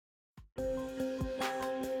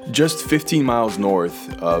Just 15 miles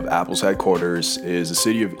north of Apple's headquarters is the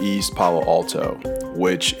city of East Palo Alto,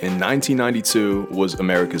 which in 1992 was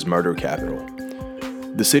America's murder capital.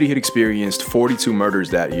 The city had experienced 42 murders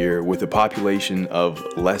that year with a population of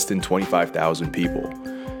less than 25,000 people.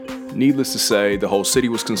 Needless to say, the whole city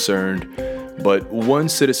was concerned, but one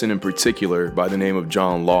citizen in particular by the name of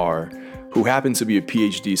John Lahr, who happened to be a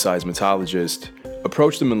PhD seismologist,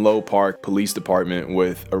 approached the Menlo Park Police Department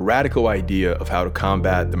with a radical idea of how to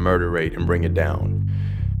combat the murder rate and bring it down.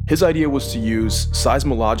 His idea was to use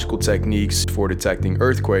seismological techniques for detecting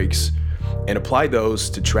earthquakes and apply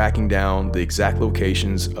those to tracking down the exact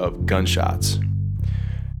locations of gunshots.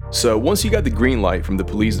 So once he got the green light from the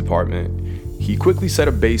police department, he quickly set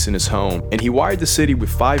up base in his home, and he wired the city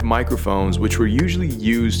with 5 microphones which were usually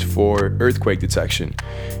used for earthquake detection.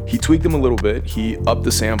 He tweaked them a little bit, he upped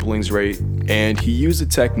the samplings rate, and he used a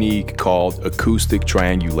technique called acoustic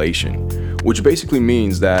triangulation, which basically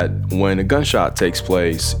means that when a gunshot takes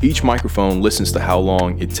place, each microphone listens to how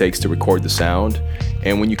long it takes to record the sound,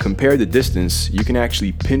 and when you compare the distance, you can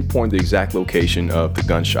actually pinpoint the exact location of the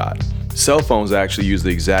gunshot. Cell phones actually use the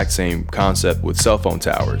exact same concept with cell phone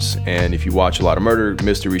towers, and if you watch a lot of murder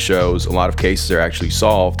mystery shows, a lot of cases are actually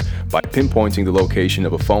solved by pinpointing the location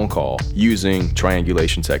of a phone call using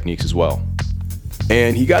triangulation techniques as well.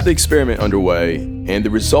 And he got the experiment underway, and the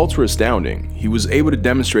results were astounding. He was able to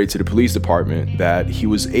demonstrate to the police department that he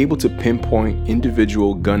was able to pinpoint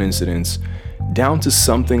individual gun incidents down to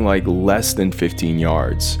something like less than 15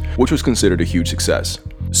 yards, which was considered a huge success.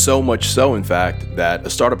 So much so, in fact, that a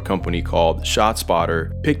startup company called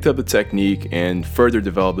ShotSpotter picked up the technique and further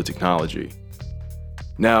developed the technology.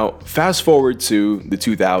 Now, fast forward to the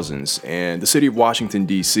 2000s, and the city of Washington,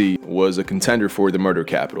 D.C. was a contender for the murder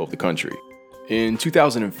capital of the country. In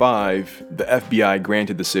 2005, the FBI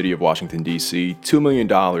granted the city of Washington, D.C. $2 million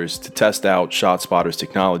to test out ShotSpotter's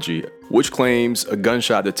technology, which claims a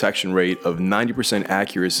gunshot detection rate of 90%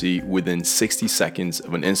 accuracy within 60 seconds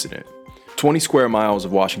of an incident. 20 square miles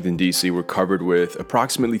of Washington, D.C. were covered with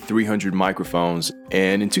approximately 300 microphones,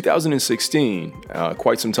 and in 2016,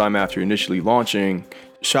 quite some time after initially launching,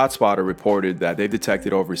 ShotSpotter reported that they've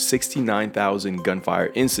detected over 69,000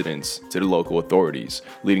 gunfire incidents to the local authorities,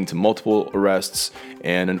 leading to multiple arrests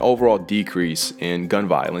and an overall decrease in gun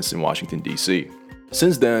violence in Washington, D.C.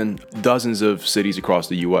 Since then, dozens of cities across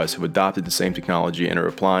the U.S. have adopted the same technology and are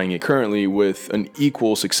applying it currently with an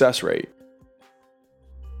equal success rate.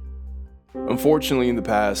 Unfortunately, in the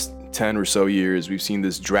past 10 or so years, we've seen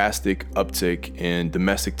this drastic uptick in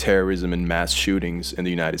domestic terrorism and mass shootings in the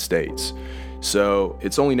United States. So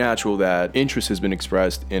it's only natural that interest has been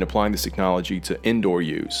expressed in applying this technology to indoor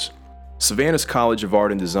use. Savannah's College of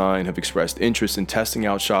Art and Design have expressed interest in testing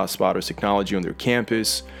out ShotSpotter's technology on their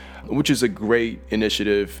campus, which is a great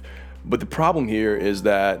initiative. But the problem here is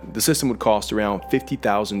that the system would cost around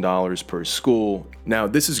 $50,000 per school. Now,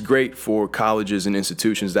 this is great for colleges and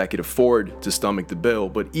institutions that could afford to stomach the bill,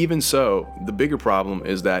 but even so, the bigger problem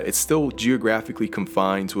is that it's still geographically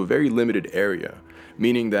confined to a very limited area,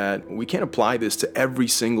 meaning that we can't apply this to every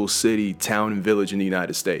single city, town, and village in the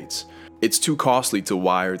United States. It's too costly to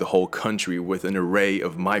wire the whole country with an array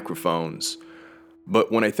of microphones.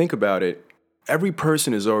 But when I think about it, every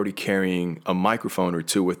person is already carrying a microphone or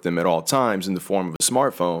two with them at all times in the form of a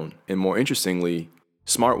smartphone, and more interestingly,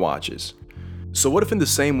 smartwatches. So what if in the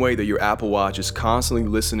same way that your Apple Watch is constantly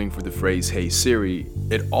listening for the phrase "Hey Siri,"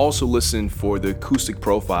 it also listened for the acoustic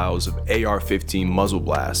profiles of AR-15 muzzle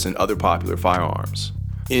blasts and other popular firearms?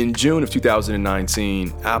 In June of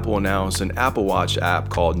 2019, Apple announced an Apple Watch app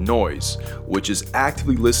called Noise, which is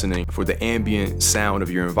actively listening for the ambient sound of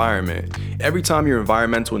your environment. Every time your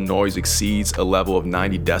environmental noise exceeds a level of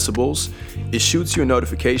 90 decibels, it shoots you a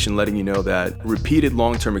notification letting you know that repeated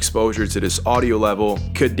long-term exposure to this audio level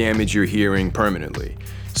could damage your hearing permanently.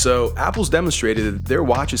 So Apple's demonstrated that their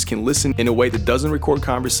watches can listen in a way that doesn't record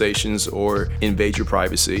conversations or invade your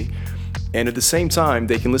privacy. And at the same time,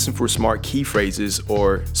 they can listen for smart key phrases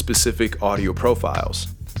or specific audio profiles.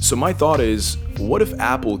 So my thought is, what if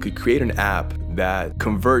Apple could create an app that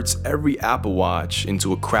converts every Apple Watch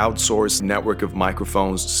into a crowdsourced network of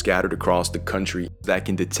microphones scattered across the country that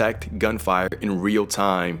can detect gunfire in real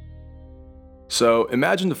time? So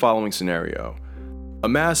imagine the following scenario. A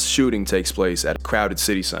mass shooting takes place at a crowded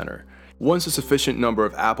city center. Once a sufficient number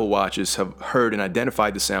of Apple Watches have heard and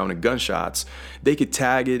identified the sound of gunshots, they could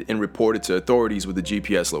tag it and report it to authorities with a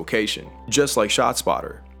GPS location, just like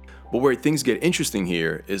ShotSpotter. But where things get interesting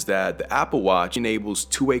here is that the Apple Watch enables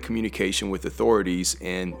two-way communication with authorities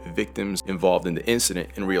and victims involved in the incident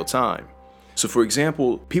in real time. So for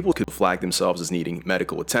example, people could flag themselves as needing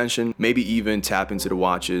medical attention, maybe even tap into the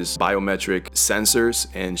watch's biometric sensors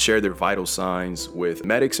and share their vital signs with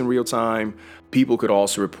medics in real time. People could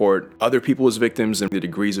also report other people as victims and the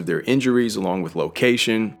degrees of their injuries along with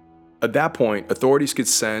location. At that point, authorities could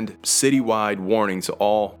send citywide warning to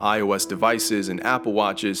all iOS devices and Apple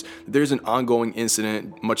Watches that there's an ongoing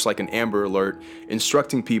incident, much like an Amber Alert,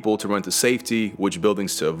 instructing people to run to safety, which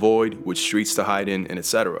buildings to avoid, which streets to hide in, and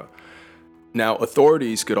etc. Now,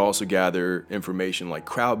 authorities could also gather information like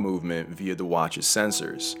crowd movement via the watch's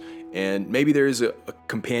sensors. And maybe there is a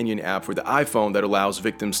companion app for the iPhone that allows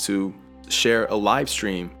victims to share a live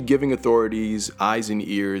stream, giving authorities eyes and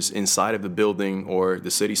ears inside of the building or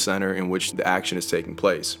the city center in which the action is taking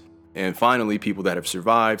place. And finally, people that have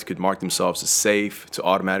survived could mark themselves as safe to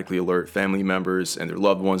automatically alert family members and their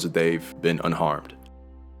loved ones that they've been unharmed.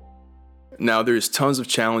 Now, there's tons of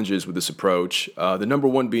challenges with this approach, the number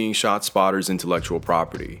one being ShotSpotter's intellectual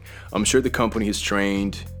property. I'm sure the company has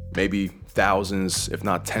trained maybe thousands, if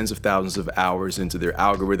not tens of thousands of hours into their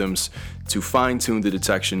algorithms to fine-tune the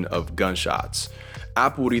detection of gunshots.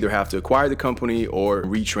 Apple would either have to acquire the company or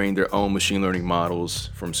retrain their own machine learning models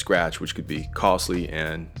from scratch, which could be costly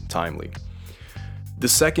and timely. The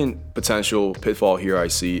second potential pitfall here I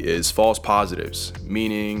see is false positives,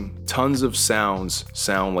 meaning tons of sounds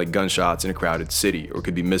sound like gunshots in a crowded city or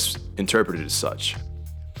could be misinterpreted as such.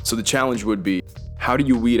 So the challenge would be, how do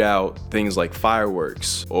you weed out things like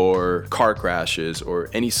fireworks or car crashes or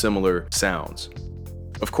any similar sounds?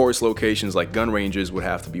 Of course, locations like gun ranges would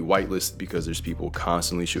have to be whitelisted because there's people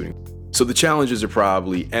constantly shooting. So the challenges are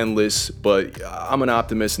probably endless, but I'm an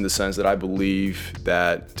optimist in the sense that I believe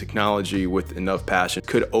that technology with enough passion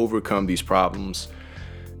could overcome these problems.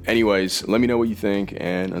 Anyways, let me know what you think,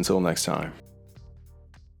 and until next time.